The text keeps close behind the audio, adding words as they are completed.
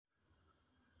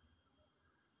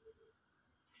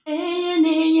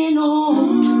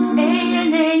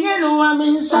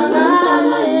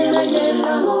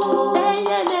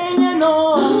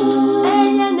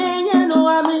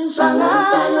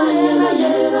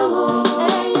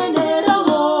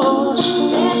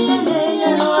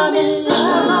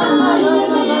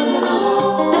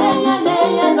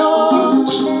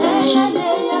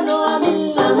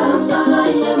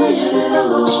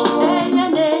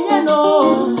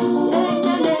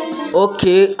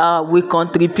Okay, we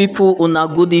country people, una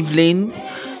good evening.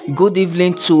 Good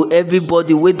evening to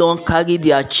everybody wey don carry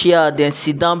their chair then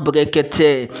sit down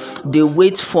brekete dey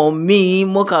wait for me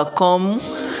make I come.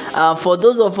 For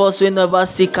those of us wey never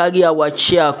still carry our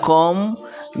chair come,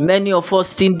 many of us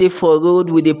still dey for road.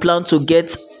 We dey plan to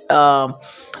get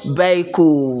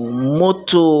vehicle,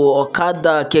 motor,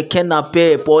 okada, keke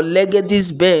napep or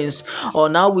Mercedes Benz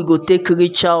on how we go take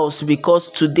reach house, because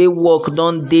today work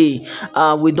don dey.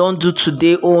 We don do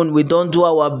today own, we don do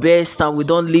our best, and we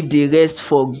don leave the rest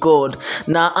for God.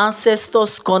 Na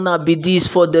Ancestor's corner be this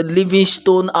for the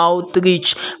Livingstone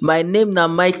Outreach. My name na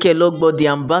Michael Ogbo, the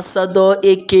ambassador,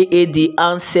 aka the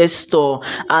Ancestor,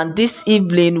 and this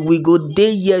evening we go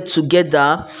dey here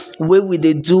together wey we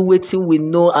dey do wetin we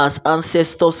know as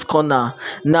Ancestor's corner.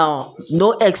 Now,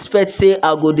 no expect say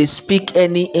I go dey speak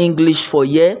any English for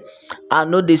here. I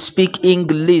no dey speak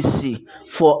English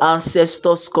for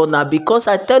Ancestor's corner because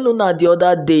I tell una the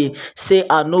other day say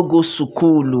I no go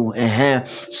school.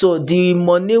 So the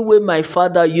money wey my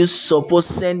father use suppose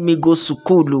send me go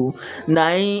school, na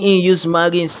him use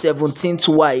marry him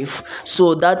 17th wife.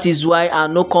 So that is why I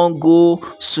no can go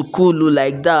school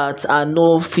like that. I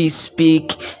no fit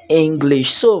speak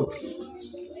English. So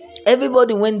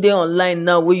everybody when they online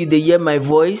now wey you dey hear my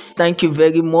voice, thank you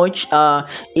very much.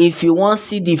 If you wan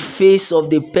see the face of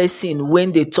the person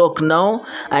when they talk now,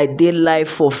 I dey live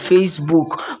for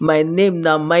Facebook. My name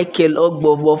na Michael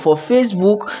Ogbo, but for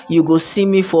Facebook you go see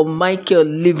me for Michael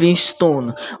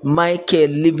Livingstone. Michael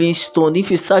Livingstone. If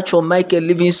you search for Michael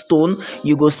Livingstone,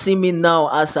 you go see me now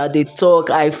as I dey talk.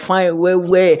 I fine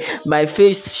well, my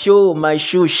face show, my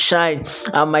shoe shine,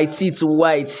 and my teeth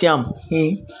white.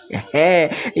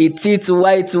 Teeth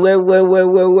white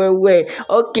well.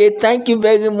 Okay, thank you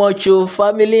very much,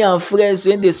 family and friends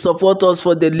when they support us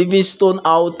for the Livingstone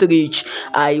Outreach.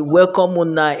 I welcome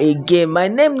una again. My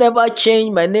name never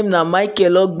change. My name na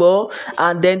Michael Ogbo,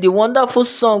 and then the wonderful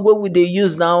song wey we dey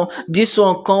use now, this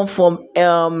one come from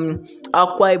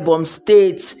Akwa Ibom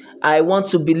State. I want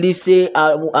to believe say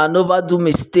I never do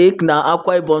mistake. Now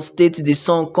Akwa Ibom State the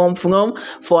song come from.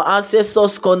 For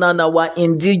Ancestors Corner, our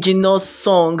indigenous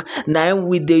song now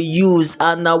we dey use,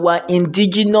 and our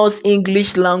indigenous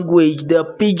English language, the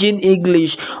pidgin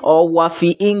English or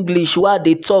Wafi English where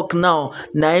they talk now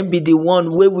be the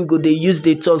one where we go dey use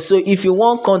the talk. So if you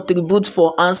want contribute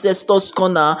for Ancestors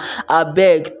Corner, I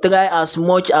beg try as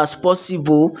much as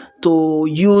possible to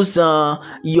use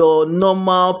your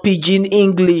normal pidgin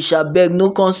English. I beg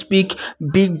no can speak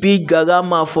big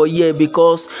grammar for here,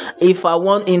 because if I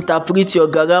want interpret your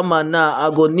grammar now, I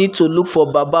go need to look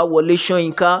for Baba Wole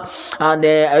Soyinka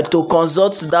and to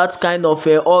consult that kind of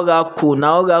oracle.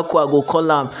 Now oracle I go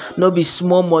call am, no be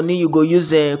small money you go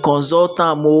use consult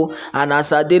am and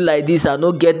as I dey like this, I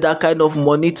no get that kind of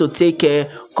money to take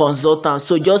consultant.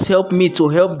 So just help me to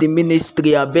help the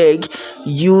ministry. I beg,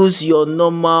 use your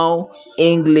normal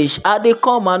English. I dey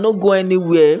come, I no go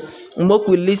anywhere. Make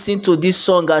we listen to this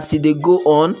song as they go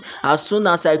on. As soon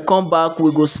as I come back,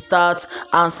 we go start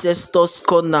Ancestors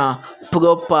Corner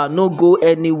proper. No go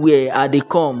anywhere. I dey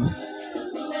come.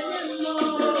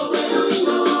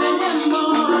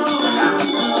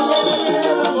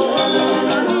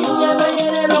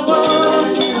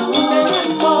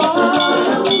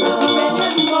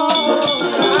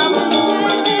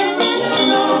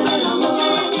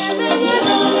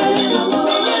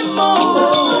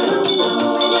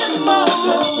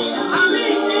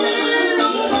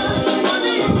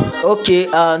 Okay,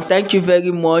 thank you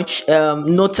very much.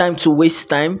 No time to waste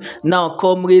time. Now,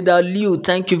 Comrade Liu,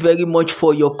 thank you very much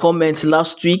for your comments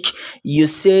last week. You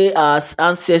say as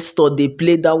Ancestor, they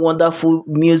play that wonderful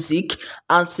music.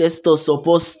 Ancestor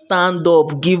suppose stand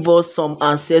up, give us some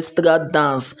ancestral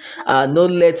dance. No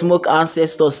let make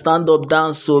Ancestor stand up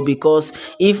dance, so because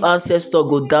if Ancestor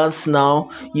go dance now,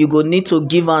 you go need to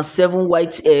give am 7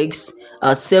 white eggs,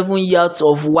 7 yards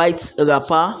of white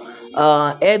wrapper,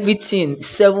 everything,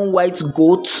 7 white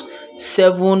goats,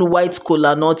 7 white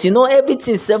kola nut,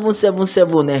 everything 7.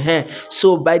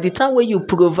 So by the time when you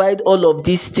provide all of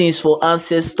these things for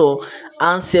Ancestor,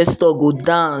 ancestor go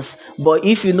dance. But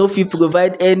if you no fit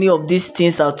provide any of these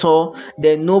things at all,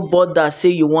 then no bother say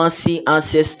you wan see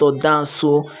ancestor dance.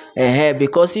 So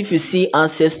because if you see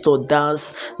ancestor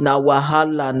dance, na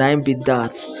wahala na im be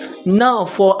that. Now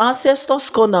for ancestors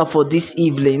corner for this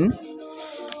evening,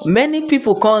 many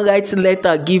people come write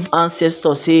letter give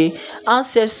ancestor, say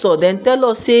ancestor dem tell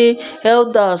us say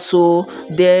elders so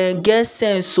dem get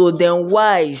sense, so dem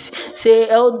wise, say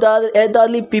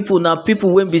elderly people na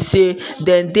people wey be say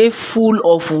dem dey full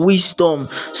of wisdom.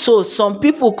 So some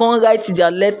people come write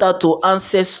their letter to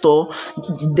ancestor,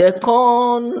 dem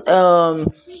come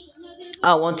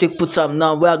I wan take put am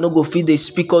now wey I no go fit dey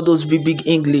speak all those big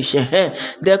English.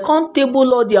 Dem come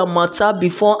table all their matter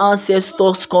before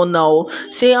ancestors corner o,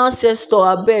 say ancestor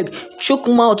abeg chook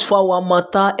mouth for our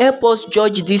matter, help us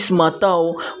judge this matter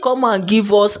o, come and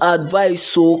give us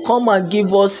advice o, come and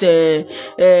give us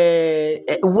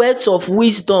words of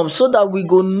wisdom, so that we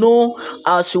go know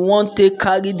as we wan take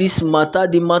carry this matter.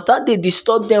 The matter dey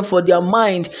disturb them for their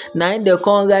mind, na im dem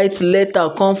come write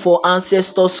letter come for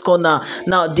ancestors corner.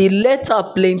 Now the letter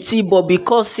plenty, but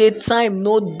because say time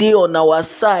no dey on our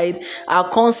side, I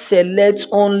come select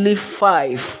only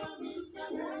 5.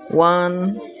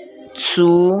 1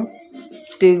 2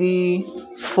 3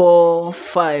 4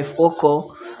 5.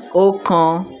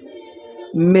 Ọ̀kan,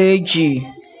 méjì,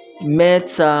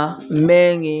 mẹ́ta,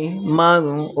 mẹ́rin,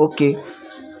 márùn. Okay.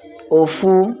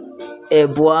 Òfu,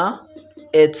 ẹ̀bùà,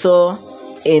 ẹ̀tọ́,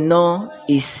 ẹ̀nà,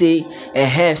 ìse.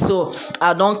 So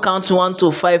I don count 1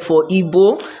 to 5 for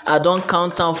Igbo, I don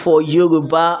count am for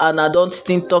Yoruba, and I don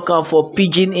still talk am for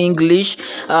pidgin English.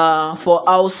 For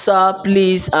Hausa,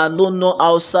 please, I no know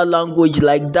Hausa language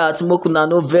like that, make una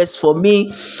no vex for me.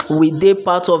 We dey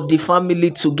part of the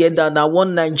family together, na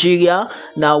one Nigeria.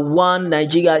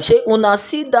 Shey una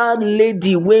see that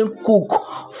lady wey cook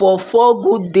for 4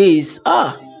 good days?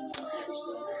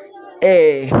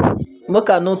 Make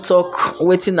I no talk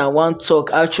wetin I wan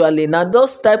talk. Actually na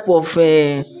those type of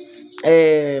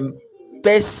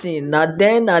person na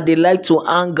dem I dey like to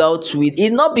hang out with.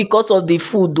 It's not because of the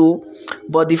food though,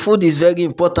 but the food is very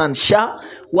important sha.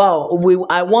 Wow,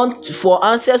 I want for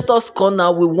ancestors corner,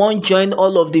 we wan join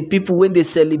all of the people wey dey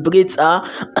celebrate her.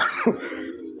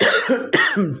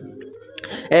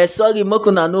 Sorry, make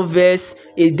una no vex,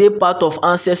 e dey part of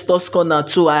ancestors corner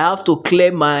too. I have to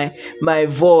clear my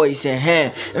voice.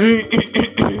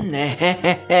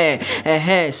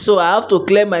 So I have to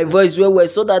clear my voice well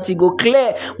so that e go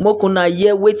clear, make una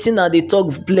hear wetin I dey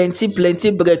talk plenty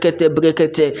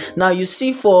brekete. Now you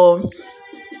see, for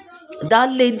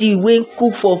that lady wey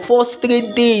cook for 4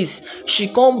 straight days, she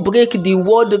come break the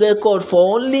world record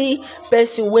for only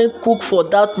person wey cook for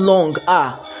that long.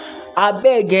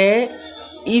 Abeg,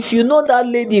 if you know that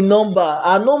lady number,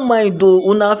 I no mind though,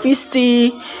 una fit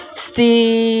still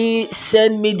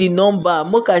send me the number,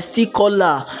 make I still call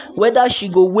her, whether she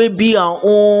go wey be her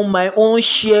own, my own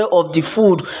share of the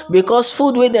food, because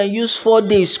food wey dem use 4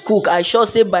 days cook, I sure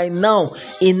say by now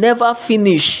e never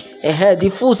finish. The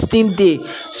food still dey.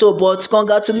 So but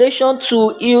congratulations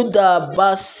to Hilda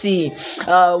Basi.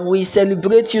 We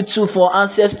celebrate you too for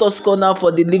ancestors corner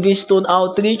for the Livingstone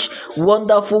Outreach.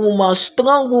 Wonderful woman,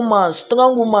 strong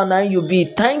woman na you be.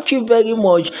 Thank you very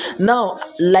much. Now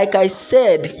like I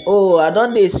said, I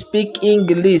don dey speak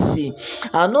English.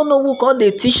 I no know who come dey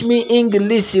teach me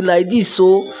English like this,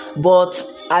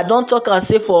 but I don talk and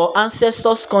say for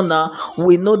ancestors corner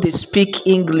we no dey speak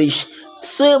English.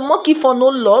 So monkey for no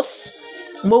loss,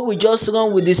 make we just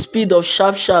run with the speed of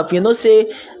sharp. You know say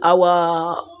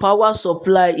our power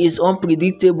supply is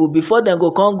unpredictable. Before dem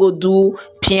go come go do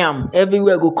PM,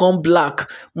 everywhere go come black.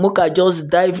 Make I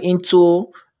just dive into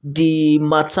the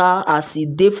matter as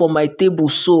e dey for my table.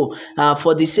 So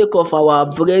for the sake of our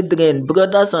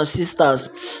brothers and sisters,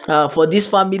 for this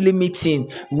family meeting,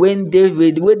 when dem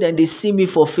dey see me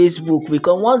for Facebook,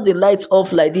 because once the light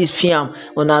off like this,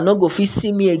 una no go fit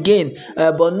see me again.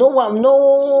 But no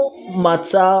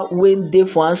matter when dey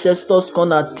for ancestors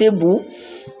corner table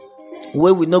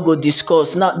wey we no go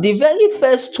discuss. Now the very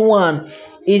first one,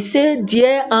 e say,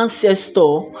 dear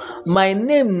ancestor, my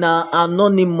name na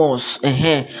Anonymous.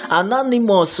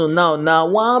 Anonymous now na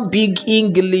one big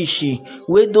English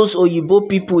wey those oyibo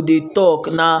people dey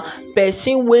talk. Na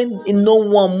person wey no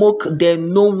wan make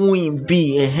dem know who him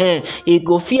be. E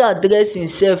go fit address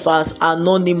himself as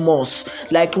Anonymous.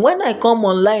 Like when I come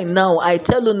online now, I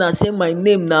tell una say my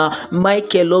name na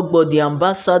Michael Ogbo, the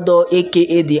ambassador,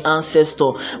 aka the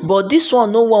ancestor. But this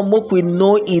one no wan make we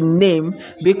know him name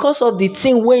because of the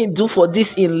thing wey he do for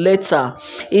this in letter.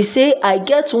 He say, I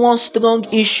get one strong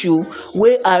issue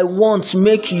wey I want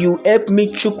make you help me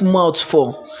chook mouth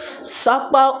for.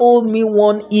 Sapa hold me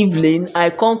one evening, I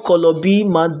come kolobi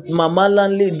mama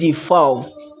landlady fowl.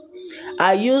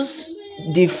 I use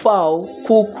the fowl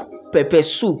cook pepper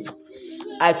soup.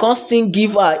 I come still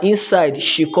give her inside,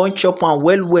 she come chop am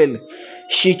well well.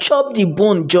 She chop the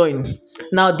bone join.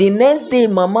 Now the next day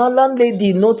mama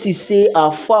landlady notice say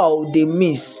her fowl dey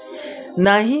miss.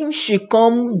 Na him she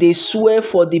come dey swear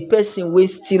for the person wey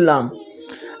steal am.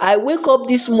 I wake up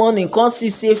this morning come see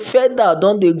say feather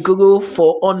don dey grow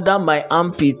for under my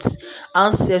armpit.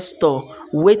 Ancestor,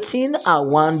 wetin I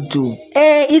wan do?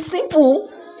 E simple.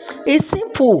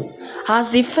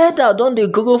 As the feather don dey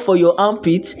grow for your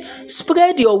armpit,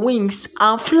 spread your wings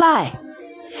and fly.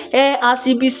 As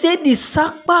e be say the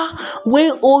sapa wey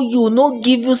hold you no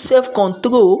give you self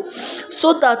control,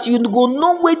 so that you go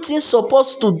know wetin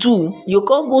suppose to do, you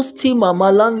come go steal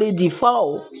mama landlady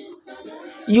fowl.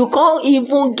 You can't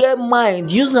even get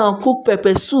mind use am cook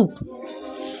pepper soup.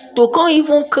 To come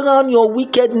even crown your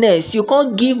wickedness, you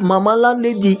can't give mama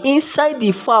landlady inside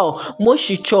the fowl make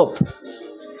she chop.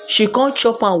 She can't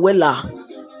chop am wella,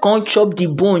 can't chop the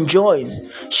bone join.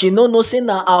 She no know say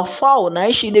na her fowl na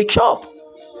she dey chop.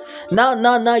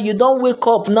 Now you don wake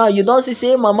up, now you don see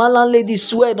say mama landlady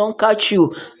swear don catch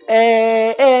you.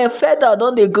 Feather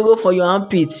don dey grow for your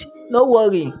armpit. No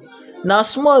worry, na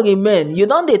small remain, you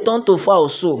don dey turn to fowl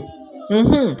so.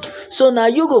 So na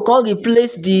you go come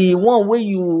replace the one wey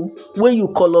you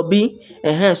kolobi.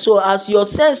 So as your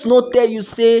sense no tell you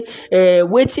say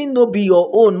wetin no be your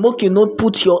own, make you no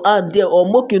put your hand there, or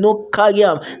make you no carry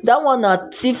am. That one na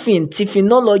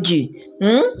tiffenology.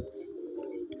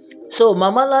 So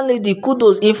mama landlady,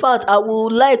 kudos. In fact, I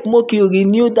would like make you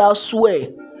renew that swear.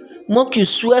 Make you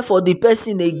swear for the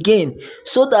person again,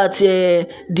 so that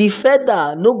the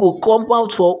feather no go come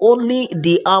out for only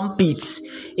the armpits.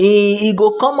 E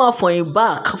go come out for him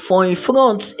back, for him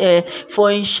front,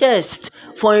 for him chest,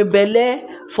 for him belle,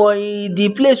 for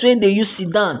the place wey dey use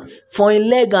sit down, for him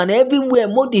leg and everywhere.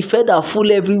 Make the feather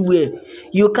full everywhere.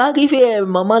 You carry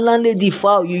mama landlady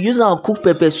fowl, you use am cook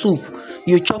pepper soup,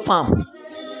 you chop am.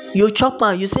 You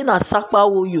say na sapa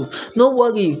hold you. No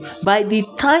worry, by the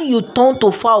time you turn to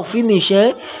fowl finish,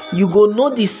 you go know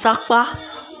the sapa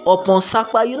upon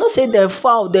sapa. You know say dem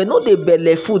fowl, dem no dey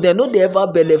belle full, dem no dey ever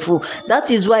belle full. That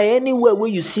is why anywhere wey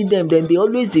you see dem, dem dey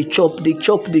always dey chop.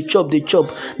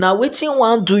 Na wetin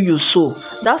wan do you so?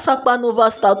 That sapa never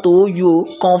start to hold you.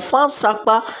 Confirm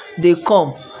sapa dey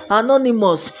come.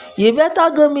 Anonymous, you better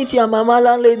go meet your mama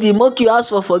landlady, make you ask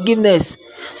for forgiveness,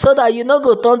 so that you no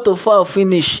go turn to fowl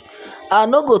finish. I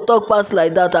no go talk pass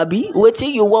like that, abi?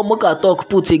 Wetin you want make I talk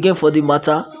put again for the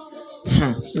matter?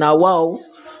 Na wow,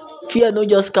 fear no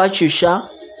just catch you sha.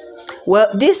 Well,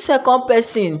 this second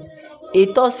person, e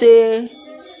talk say,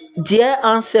 dear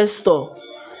ancestor,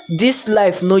 this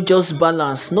life no just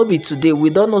balance. No be today,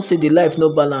 we don know say the life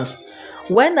no balance.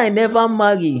 When I never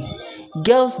marry,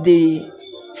 girls dey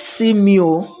see me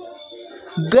o.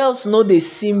 Girls no dey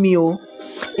see me o.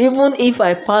 Even if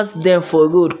I pass dem for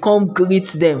road come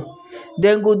greet dem,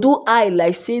 dem go do eye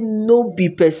like say no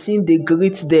be person dey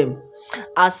greet dem,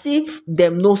 as if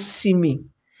dem no see me.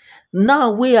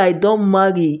 Now wey I don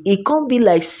marry, e come be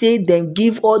like say dem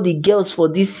give all the girls for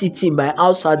this city my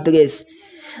house address.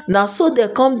 Na so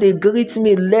dem come dey greet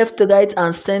me left, right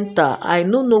and center. I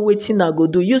no know wetin I go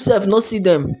do. You sef no see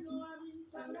dem?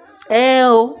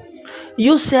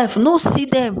 You sef no see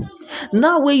dem?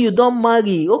 Now wey you don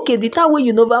marry, okay, the time wey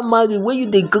you never marry, wey you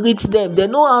dey greet dem,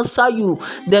 dem no answer you,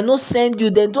 dem no send you,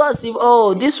 dem do as if,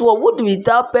 oh, this one, who be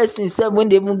that person sef wey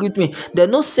dey even greet me? Dem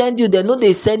no send you, dem no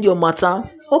dey send your matter.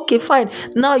 Okay, fine.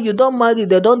 Now you don marry,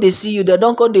 dem don dey see you, dem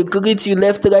don come dey greet you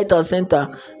left, right and center.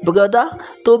 Brother,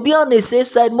 to be on the safe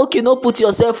side, make you no put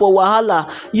yourself for wahala.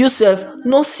 You sef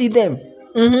no see dem.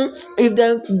 If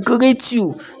dem greet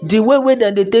you, the way wey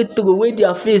dem dey take throway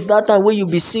their face that time wey you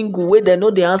be single, wey dem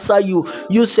no dey answer you,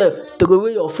 you sef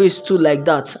throway your face too like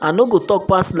that. I no go talk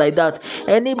pass like that.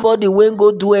 Anybody wey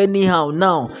go do anyhow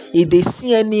now, e dey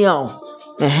see anyhow.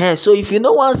 So if you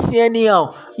no wan see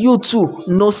anyhow, you too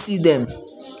no see dem.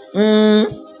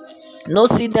 No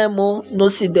see dem o, no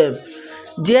see dem.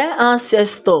 Dear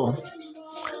ancestor,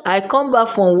 I come back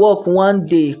from work one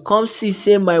day, come see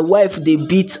say my wife dey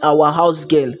beat our house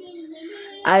girl.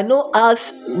 I no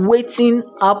ask wetin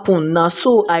happen, na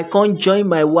so I come join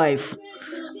my wife.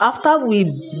 After we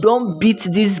don beat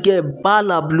this girl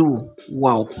bala blue,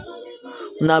 wow,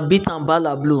 na beat am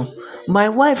bala blue, my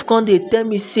wife come dey tell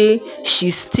me say she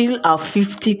steal her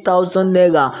 50,000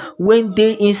 naira wey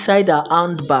dey inside her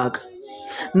handbag.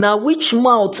 Na which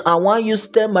mouth I wan use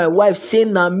tell my wife say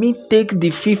na me take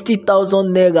the 50,000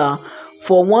 naira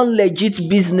for one legit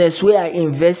business wey I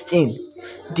invest in?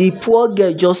 The poor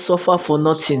girl just suffer for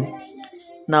nothing.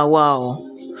 Na wow.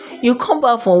 You come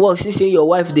back from work see say your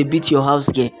wife dey beat your house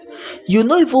girl. You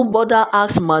no even bother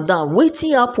ask madam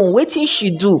wetin happen, wetin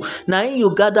she do. Na im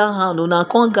you gather hand, una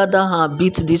come gather hand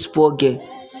beat dis poor girl.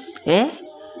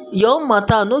 Your own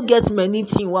matter no get many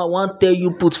things wey I wan tell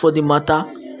you put for the matter,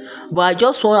 but I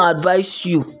just wan advise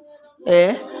you.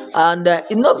 And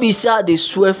e no be say I dey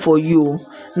swear for you,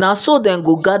 na so dem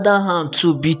go gather hand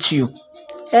to beat you.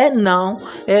 Now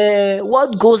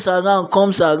what goes around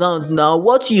comes around. Now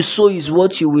what you sow is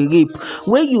what you will reap.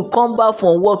 When you come back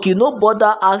from work, you no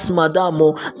bother ask madam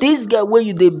this girl wey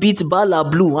you dey beat bala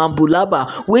blue and bulaba,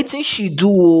 wetin she do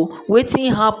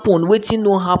wetin happen, wetin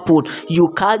no happen.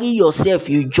 You carry yourself,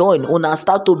 you join, una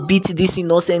start to beat this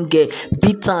innocent girl,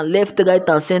 beat am left, right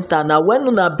and center. Now when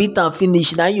una beat am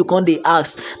finish, na you come dey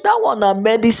ask, that one na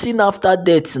medicine after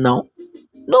death now.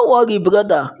 No worry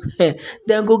brother,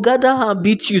 dem go gather hand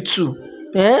beat you too.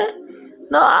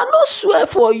 Now I no swear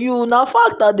for you, na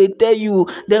fact I dey tell you.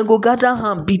 Dem go gather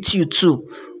hand beat you too.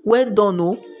 Well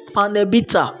done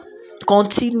panebita.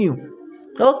 Continue.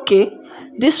 Okay,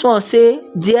 this one say,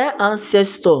 dear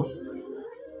ancestor,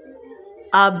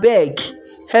 abeg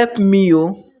help me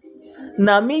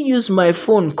na me use my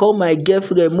phone call my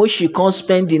girlfriend make she come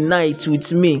spend the night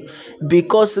with me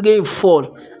because rain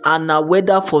fall and na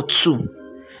weather for two.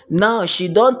 Now she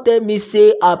don tell me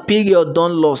say her period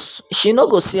don loss, she no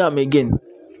go see am again.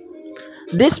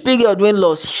 This period wey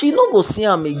loss, she no go see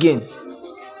am again.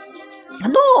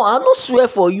 No, I no swear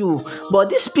for you, but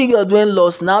this period wey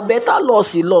loss na better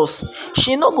loss e loss.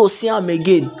 She no go see am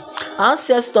again.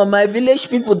 Ancestor, my village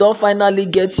people don finally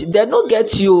get you. Dem no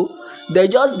get you, they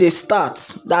just dey start,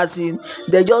 as in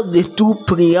they just dey do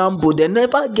preamble, they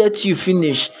never get you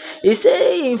finish. He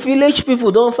say im village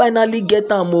people don finally get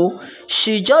am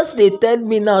She just dey tell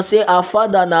me now say her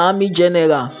father na army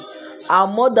general, her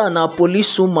mother na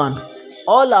policewoman,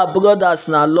 all her brothers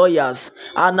na lawyers,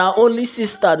 and her only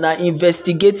sister na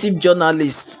investigative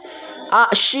journalist.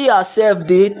 She herself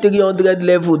dey 300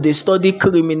 level dey study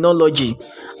criminology.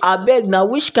 Abeg, na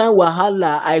which kind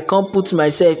wahala I come put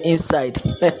myself inside?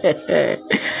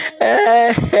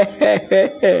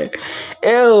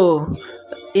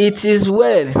 It is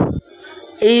well.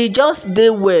 E just dey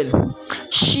well.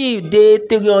 She dey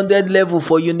 300 level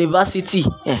for university,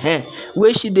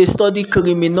 wey she dey study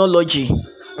criminology.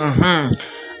 Her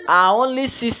only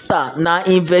sister na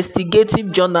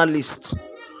investigative journalist.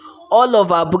 All of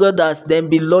her brothers dem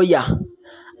be lawyer.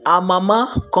 Her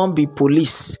mama come be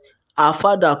police. Her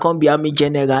father come be army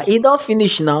general. E don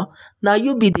finish now. Na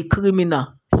you be the criminal.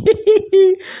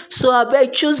 So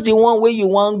abeg choose the one wey you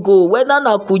wan go, whether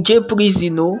na Kuje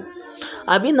prison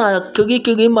abi na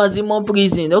Kirikiri maximum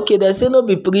prison. Okay, dem say no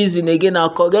be prison again, na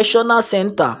correctional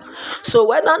center. So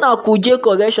whether na Kuje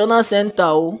correctional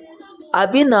center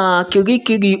abi na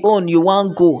Kirikiri own you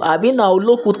wan go, abi na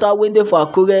Olokuta wey dey for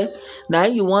Akure na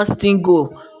you wan still go,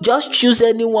 just choose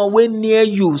anyone wey near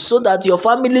you so that your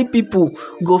family people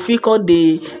go fit come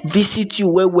dey visit you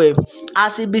well well.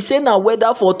 As e be say na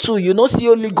weather for two, you no see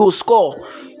Holy Ghost call,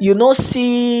 you no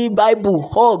see Bible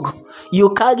hug,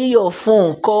 you carry your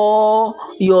phone call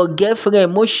your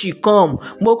girlfriend make she come,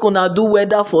 make una do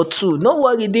weather for two. No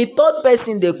worry, the third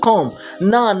person dey come.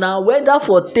 Now na weather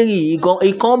for three,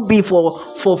 e come be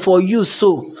for you.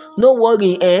 So no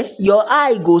worry, your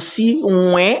eye go see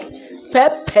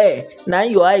pepper, na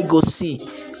your eye go see.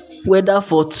 Weather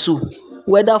for two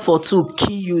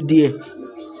kill you there.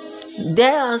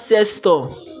 Dear ancestor,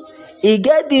 e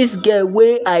get this girl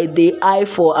wey I dey eye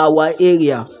for our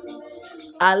area.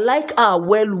 I like her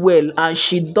well and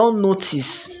she don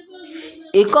notice.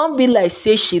 E come be like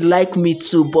say she like me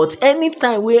too, but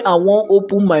anytime wey I wan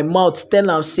open my mouth tell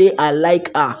am say I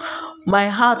like her, my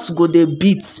heart go dey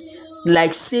beat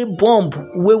like say bomb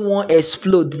wey wan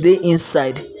explode dey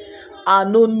inside. I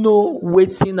no know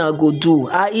wetin I go do.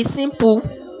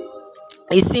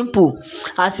 E simple.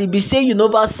 As e be say you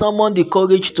never summon the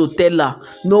courage to tell her,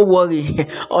 no worry,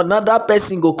 another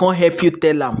person go come help you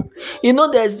tell am.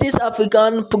 There's this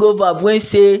African proverb wey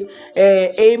say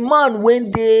a man wey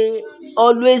dey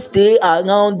always dey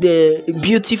around the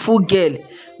beautiful girl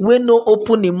wey no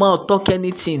open im mouth talk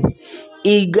anything,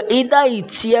 either e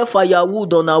tear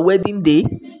firewood on her wedding day,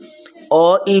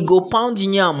 or e go pound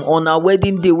yam on her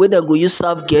wedding day wey dem go use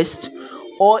serve guests,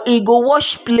 or e go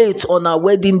wash plate on her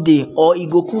wedding day, or e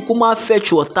go kukuma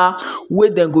fetch water wey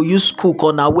dem go use cook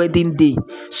on her wedding day.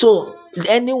 So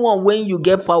anyone wey you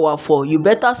get power for, you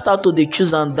better start to dey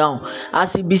choose am down.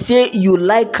 As e be say you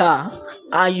like her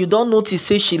and you don notice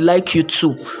say she like you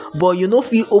too, but you no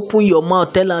fit open your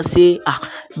mouth tell am say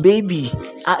baby,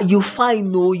 you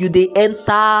fine oo, you dey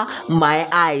enter my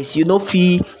eyes, you no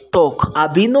fit talk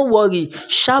abi, no worry,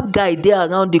 sharp guy dey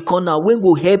around the corner wey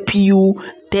go help you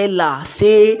tell her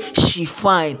say she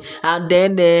fine. And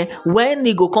then when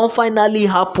e go come finally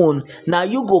happen, na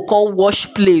you go come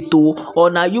wash plate or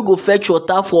na you go fetch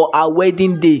water for her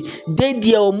wedding day. Dey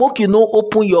there o, make you no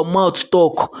open your mouth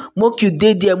talk, make you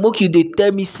dey there, make you dey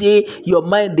tell me say your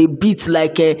mind dey beat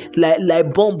like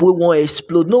bomb wey wan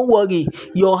explode. No worry,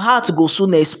 your heart go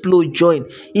soon explode join.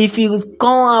 If e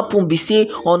come happen be say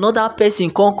another person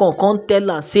come tell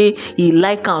am say e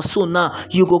like am, so now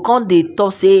you go come dey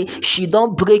talk say she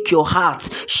don break your heart,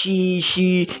 she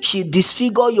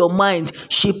disfigure your mind,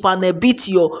 she panabit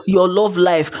your love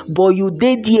life, but you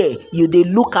dey there, you dey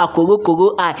look her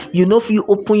korokoro eye, you no fit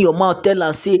open your mouth tell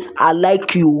am say I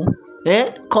like you.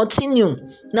 Continue.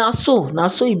 Na so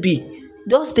e be.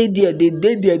 Just dey there, dey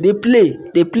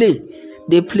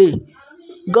play.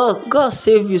 God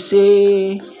save you.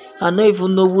 Say I no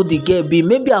even know who the girl be.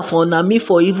 Maybe na me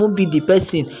for even be the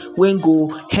person wey go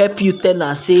help you tell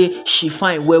her say she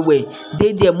fine well.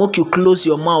 Dey there, make you close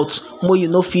your mouth, make you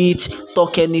no fit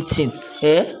talk anything.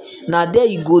 Na there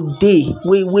you go dey.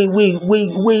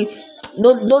 Wait.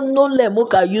 No let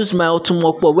make I use my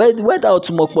otumokpo. Where that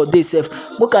otumokpo dey sef?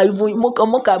 Make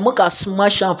I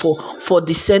smash am for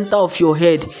the center of your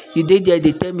head. You dey there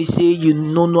dey tell me say you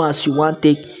no know as you wan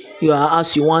take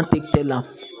tell am.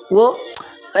 Well,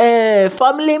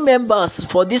 family members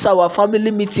for this our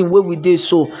family meeting wey we dey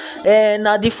so,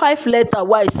 na the 5 letter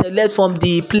wey I select from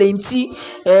the plenty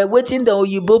wetin the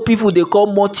oyibo people dey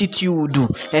call multitude of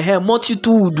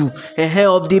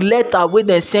the letter wey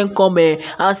dem send come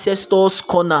ancestors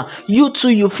corner. You too,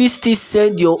 you fit still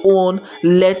send your own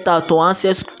letter to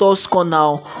ancestors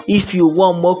corner if you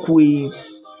wan make we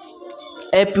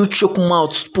help you chook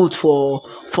mouth put for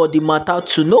the matter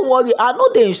too. No worry, I no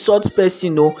dey insult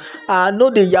person o, I no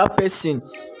dey yab person,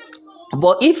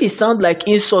 but if e sound like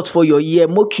insult for your ear,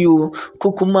 make you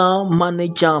kukuma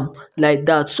manage am like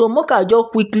that. So make I just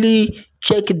quickly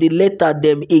check the letter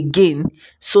dem again,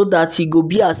 so that e go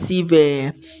be as if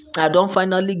I don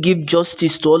finally give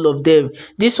justice to all of them.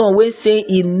 This one wey say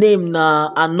im name na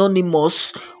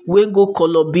anonymous, wey go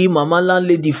kolobi mama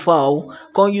landlady fowl,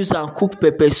 come use am cook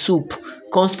pepper soup,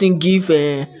 come still give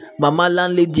mama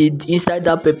landlady inside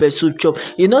that pepper soup chop.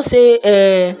 You know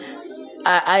say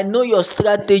I know your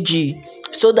strategy,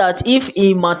 so that if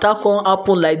matter come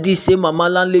happen like this, say mama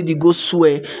landlady go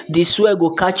swear, the swear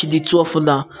go catch the two of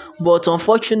una. But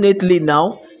unfortunately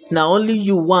now, na only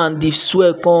you want the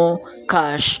swear come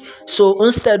catch. So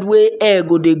instead wey hair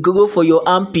go dey grow for your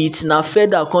armpit, na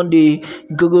feather come dey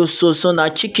grow. So na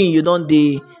chicken you don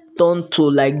dey turn to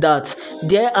like that.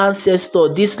 Dear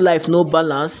ancestor, this life no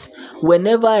balance.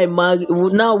 Whenever I marry,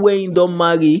 now when he don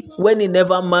marry, when he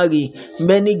never marry,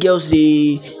 many girls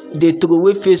dey throw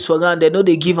away face for am, dem no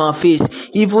dey give am face.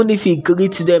 Even if he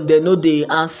greet them, dem no dey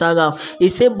answer am. He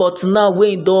say but now when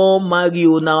he don marry,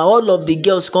 now all of the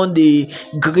girls come dey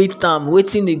greet am.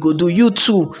 Wetin he go do? You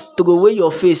too throw away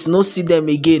your face, no see them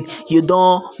again. You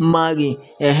don marry.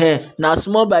 Na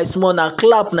small by small, na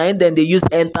clap na dem dey use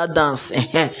enter dance.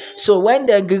 So when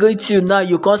dem greet you now,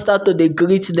 you come start to dey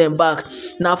greet them back.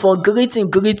 Na for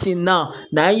greeting now,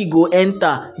 na you go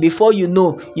enter. Before you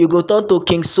know, you go turn to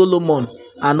King Solomon.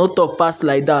 I no talk pass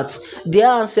like that. Dear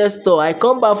ancestor, I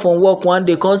come back from work one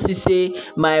day, come see say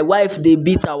my wife dey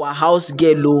beat our house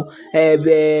girl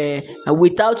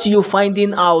without you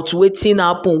finding out wetin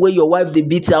happen wey your wife dey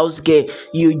beat house girl.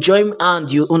 You join hand,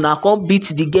 una come beat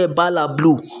the girl bala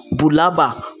blue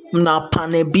bulaba. Una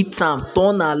pane beat am,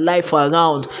 turn her life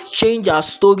around, change her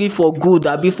story for good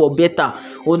abi for better.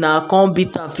 Una come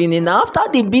beat am finish. Na after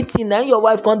the beating, na your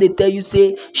wife come dey tell you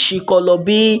say she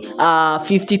kolobi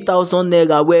 50,000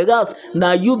 naira, whereas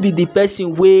na you be the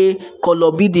person wey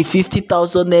kolobi the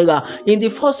 50,000 naira. In the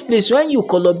first place, when you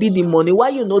kolobi the money, why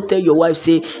you no tell your wife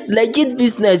say legit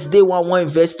business dey wan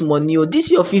invest money o,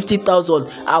 this your 50,000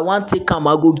 I wan take am,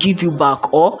 I go give you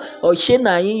back, or shey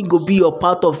na im go be your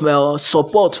part of my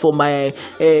support for my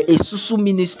esusu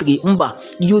ministry.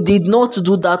 Mba, you did not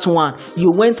do that one.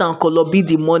 You went and kolobi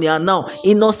the money, and now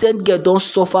innocent girl don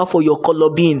suffer for your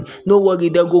kolobing. No worry,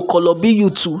 dem go kolobi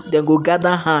you too, dem go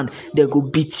gather hand, dem go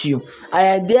beat you.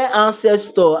 Dear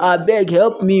ancestor, abeg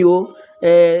help me o.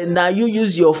 Na you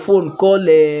use your phone call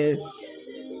the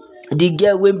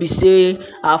girl wey be say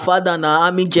her father na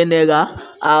army general,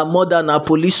 her mother na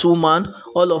police woman,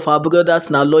 all of her brothers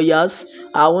na lawyers,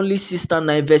 her only sister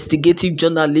na investigative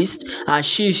journalist, and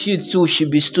she too she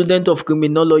be student of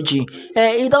criminology.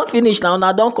 E don finish now,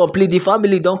 una don complete, the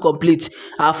family don complete.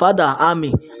 Her father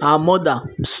army, her mother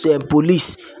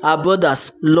police, her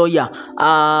brothers lawyer,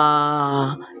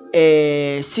 her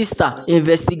sister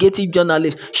investigative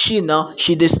journalist. She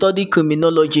dey study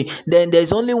criminology. Then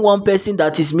there's only one person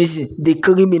that is missing, the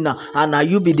criminal, and na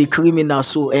you be the criminal.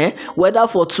 So whether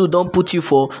for two don put you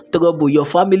for trouble, your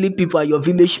family people and your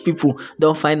village people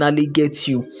don finally get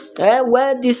you.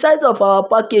 Well, the size of our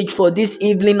package for this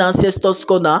evening Ancestors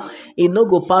Corner, e no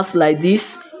go pass like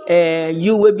this.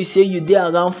 You wey be say you dey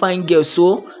around fine girl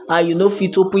so, and you no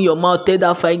fit open your mouth tell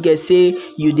that fine girl say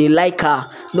you dey like her.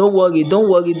 No worry, don't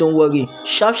worry.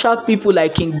 Sharp people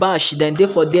like King Bash, dem dey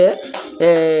for there.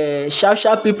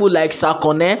 Sharp people like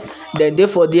Sakone, dem dey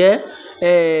for there.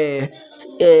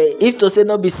 If to say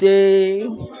no be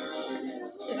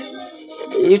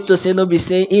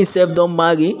say him sef don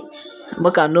marry,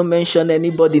 make I no mention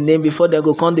anybody name before dem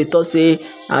go come dey talk say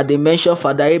I dey mention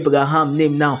Father Abraham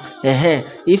name now.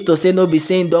 If to say no be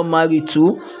say him don marry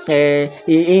too,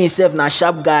 him sef na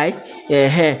sharp guy.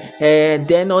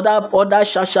 Then other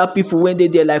sharp people wey dey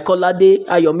there like Kolade,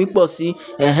 Ayomikposi,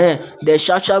 the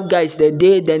sharp guys dem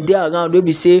dey around wey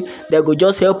be say dem go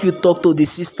just help you talk to the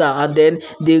sister, and then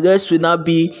the rest will now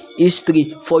be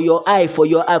history. For your eye,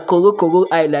 koro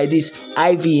eye like this,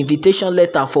 IV invitation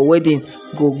letter for wedding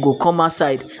go come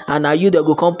outside, and na you dem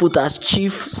go come put as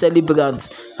chief celebrant,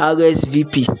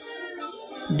 RSVP.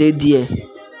 Dey there,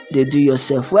 dey do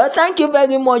yourself. Well, thank you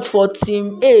very much for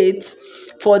Team 8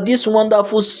 for this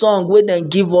wonderful song wey dem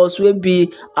give us, wey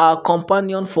be our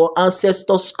companion for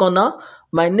Ancestors Corner.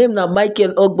 My name na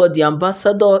Michael Ogbo, the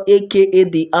ambassador, aka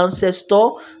the Ancestor.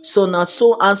 So na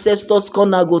so Ancestors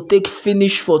Corner go take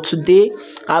finish for today.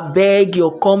 Abeg,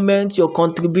 your comment, your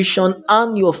contribution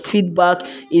and your feedback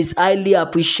is highly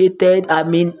appreciated. I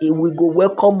mean, we go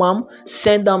welcome am,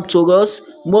 send am to us,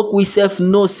 make we sef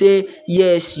know say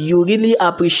yes, you really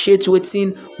appreciate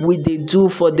wetin we dey do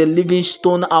for the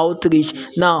Livingstone Outreach.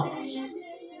 Now,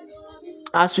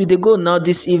 as we dey go now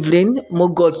this evening, may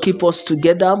God keep us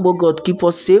together, may God keep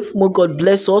us safe, may God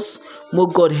bless us, may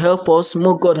God help us,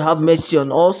 may God have mercy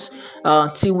on us.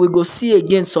 Till we go see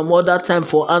again some other time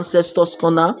for Ancestors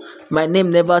Corner. My name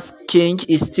never change,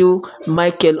 is still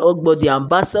Michael Ogbo, the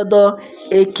ambassador,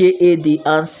 aka the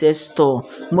Ancestor.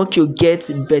 Make you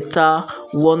get better,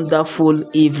 wonderful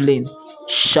evening.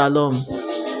 Shalom.